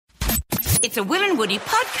It's a Will and Woody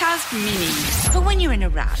podcast mini for when you're in a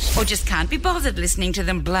rush or just can't be bothered listening to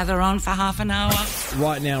them blather on for half an hour.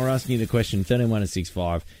 Right now, we're asking you the question,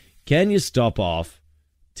 13-165. Can you stop off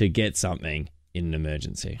to get something in an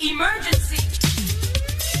emergency? Emergency!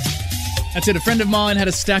 That's it. A friend of mine had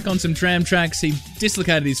a stack on some tram tracks. He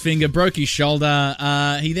dislocated his finger, broke his shoulder.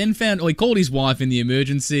 He then he called his wife in the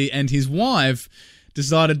emergency, and his wife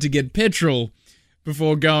decided to get petrol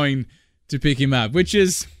before going to pick him up, which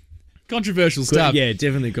is controversial stuff. Yeah,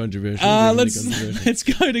 definitely controversial. Let's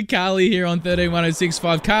go to Carly here on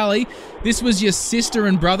 13-165. Carly, this was your sister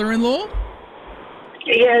and brother-in-law?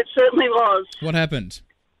 Yeah, it certainly was. What happened?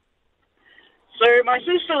 So my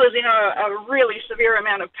sister was in a really severe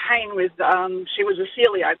amount of pain with, she was a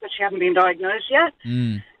celiac, but she hadn't been diagnosed yet.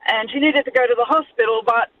 And she needed to go to the hospital,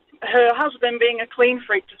 but her husband, being a clean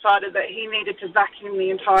freak, decided that he needed to vacuum the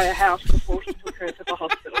entire house before he took her to the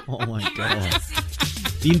hospital. Oh, my God.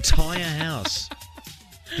 The entire house.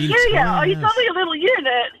 Yeah, he's only a little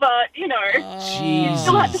unit, but, you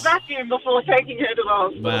still had to vacuum before taking her to the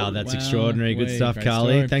hospital. Wow, that's extraordinary. Good stuff, great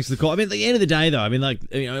Carly. story. Thanks for the call. I mean, at the end of the day,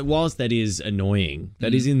 though, whilst that is annoying,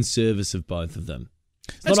 that is in service of both of them.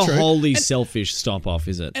 It's That's not a true. wholly selfish stop-off,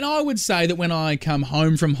 is it? And I would say that when I come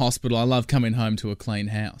home from hospital, I love coming home to a clean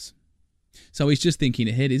house. So he's just thinking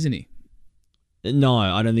ahead, isn't he? No,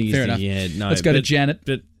 I don't think he's Fair thinking enough. ahead. No, Let's go to Janet.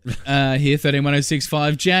 But Here,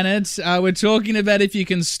 13-165. Janet, we're talking about if you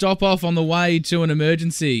can stop off on the way to an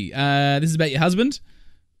emergency. This is about your husband?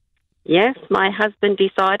 Yes, my husband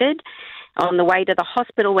decided on the way to the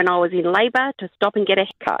hospital when I was in labour to stop and get a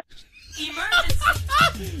haircut.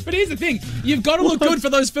 But here's the thing. You've got to look good for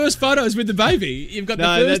those first photos with the baby. You've got the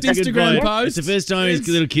first that's a good Instagram point. post. It's the first time his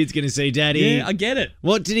little kid's going to see Daddy. Yeah, I get it.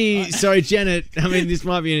 What did he... Sorry, Janet. I mean, this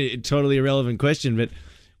might be a totally irrelevant question, but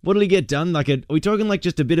what did he get done? Are we talking like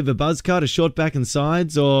just a bit of a buzz cut, a short back and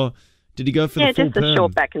sides, or did he go for the full just a perm?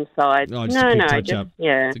 short back and sides. Oh, just a quick touch-up.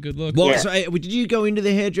 Yeah. It's a good look. Well, Yeah. so, did you go into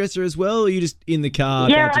the hairdresser as well, or are you just in the car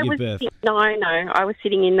about to give birth? No, I was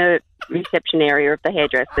sitting in the reception area of the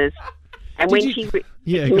hairdressers. And Did when you- she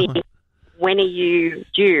Yeah, said to go me, on. when are you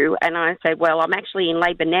due? And I said, well, I'm actually in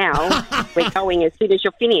labour now. We're going as soon as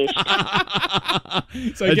you're finished.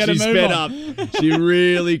 So And get a she move sped on. up. She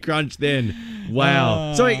really crunched then.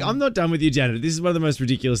 Wow. Oh. Sorry, I'm not done with you, Janet. This is one of the most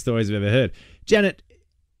ridiculous stories I've ever heard. Janet,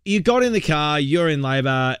 you got in the car, you're in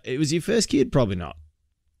labour. It was your first kid? Probably not.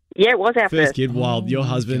 Yeah, it was our First first. kid, wild. Your my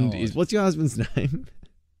husband God. is... What's your husband's name?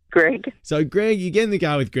 Greg. So, Greg, you get in the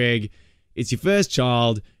car with Greg. It's your first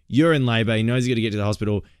child. You're in labour. He knows he's got to get to the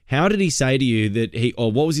hospital. How did he say to you that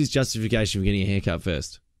or what was his justification for getting a haircut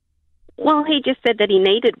first? Well, he just said that he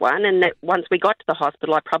needed one and that once we got to the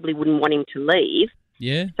hospital, I probably wouldn't want him to leave.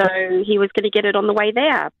 Yeah. So he was going to get it on the way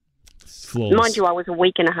there. Flawless. Mind you, I was a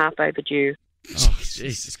week and a half overdue. Oh,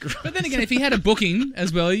 Jesus Christ. But then again, if he had a booking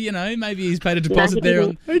as well, maybe he's paid a deposit he there.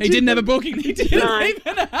 didn't. He didn't have a booking. He didn't No.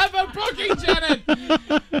 even have a booking,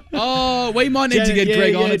 Janet. Oh, we might need to Janet, get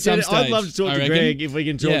Greg on at some Janet, stage. I'd love to talk I to reckon. Greg if we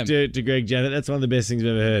can talk Yeah. to Greg, Janet. That's one of the best things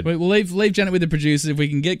we've ever heard. We'll leave Janet with the producers. If we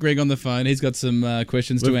can get Greg on the phone, he's got some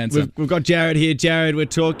questions to answer. We've got Jared here. Jared, we're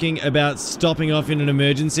talking about stopping off in an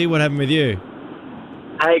emergency. What happened with you?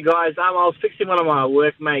 Hey guys, I was fixing one of my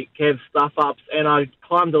workmate Kev's stuff ups, and I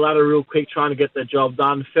climbed the ladder real quick trying to get the job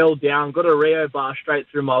done. Fell down, got a Rio bar straight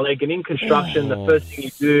through my leg. And in construction, the first thing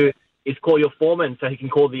you do is call your foreman so he can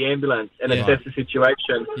call the ambulance and Yeah. assess the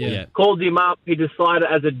situation. Yeah. Called him up. He decided,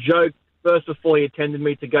 as a joke, first before he attended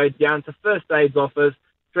me, to go down to first aid's office,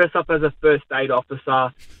 dress up as a first aid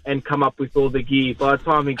officer, and come up with all the gear. By the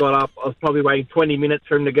time he got up, I was probably waiting 20 minutes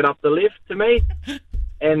for him to get up the lift to me.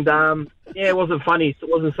 And, it wasn't funny. It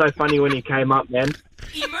wasn't so funny when he came up, man.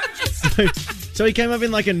 So he came up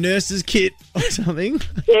in like a nurse's kit or something?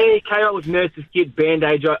 Yeah, he came up with nurse's kit,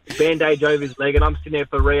 bandage over his leg, and I'm sitting there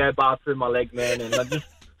for Rio bar through my leg, man, and I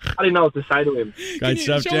didn't know what to say to him. Great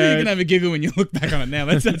stuff, Surely you Jared. can have a giggle when you look back on it now.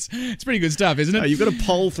 It's pretty good stuff, isn't it? Oh, you've got a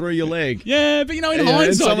pole through your leg. Yeah, but in Yeah, and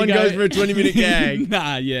hindsight, someone you go, goes for a 20-minute gag.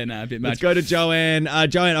 a bit much. Let's go to Joanne.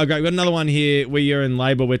 Joanne, okay, we've got another one here where you're in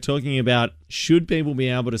labour. We're talking about should people be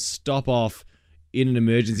able to stop off in an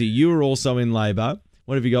emergency. You were also in labour.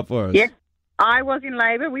 What have you got for us? Yes, I was in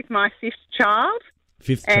labour with my fifth child.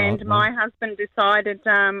 Fifth And child. my husband decided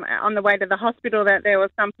on the way to the hospital that there was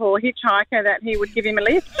some poor hitchhiker that he would give him a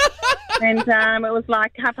lift. And it was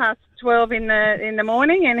like 12:30 in the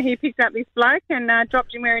morning, and he picked up this bloke and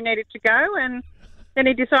dropped him where he needed to go. And then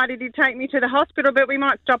he decided he'd take me to the hospital, but we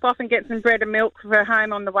might stop off and get some bread and milk for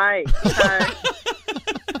home on the way. So,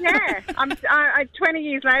 yeah, 20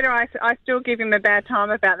 years later, I still give him a bad time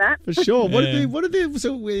about that. For sure. Yeah. What did they,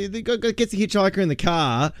 so they gets the hitchhiker in the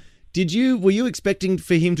car. Were you expecting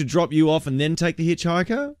for him to drop you off and then take the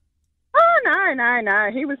hitchhiker? Oh, no.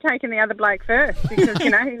 He was taking the other bloke first because, he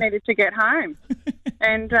needed to get home.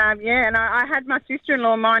 And, and I had my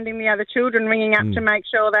sister-in-law minding the other children, ringing up to make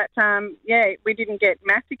sure that, we didn't get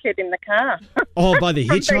massacred in the car. Oh, by the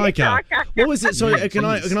hitchhiker. What was it? So can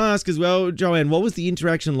I ask as well, Joanne, what was the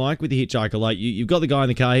interaction like with the hitchhiker? Like, you've got the guy in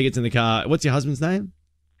the car, he gets in the car. What's your husband's name?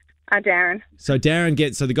 Darren. So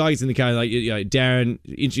the guy gets in the car, like, Darren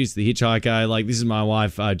introduced the hitchhiker, like, this is my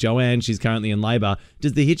wife, Joanne, she's currently in labour.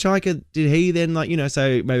 Did the hitchhiker, did he then, like,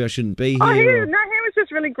 say, maybe I shouldn't be here? He was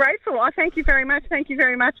just really grateful. Oh, thank you very much.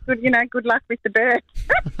 Good luck with the bird.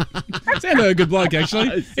 Sounded like a good bloke,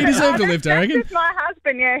 actually. He deserved a lift, I reckon. That's my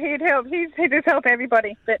husband, he'd help. He'd just help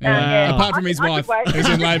everybody. But, apart from his wife, who's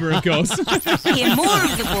in labour, of course. Hear more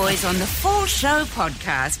of the boys on the Full Show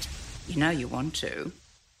podcast. You know you want to.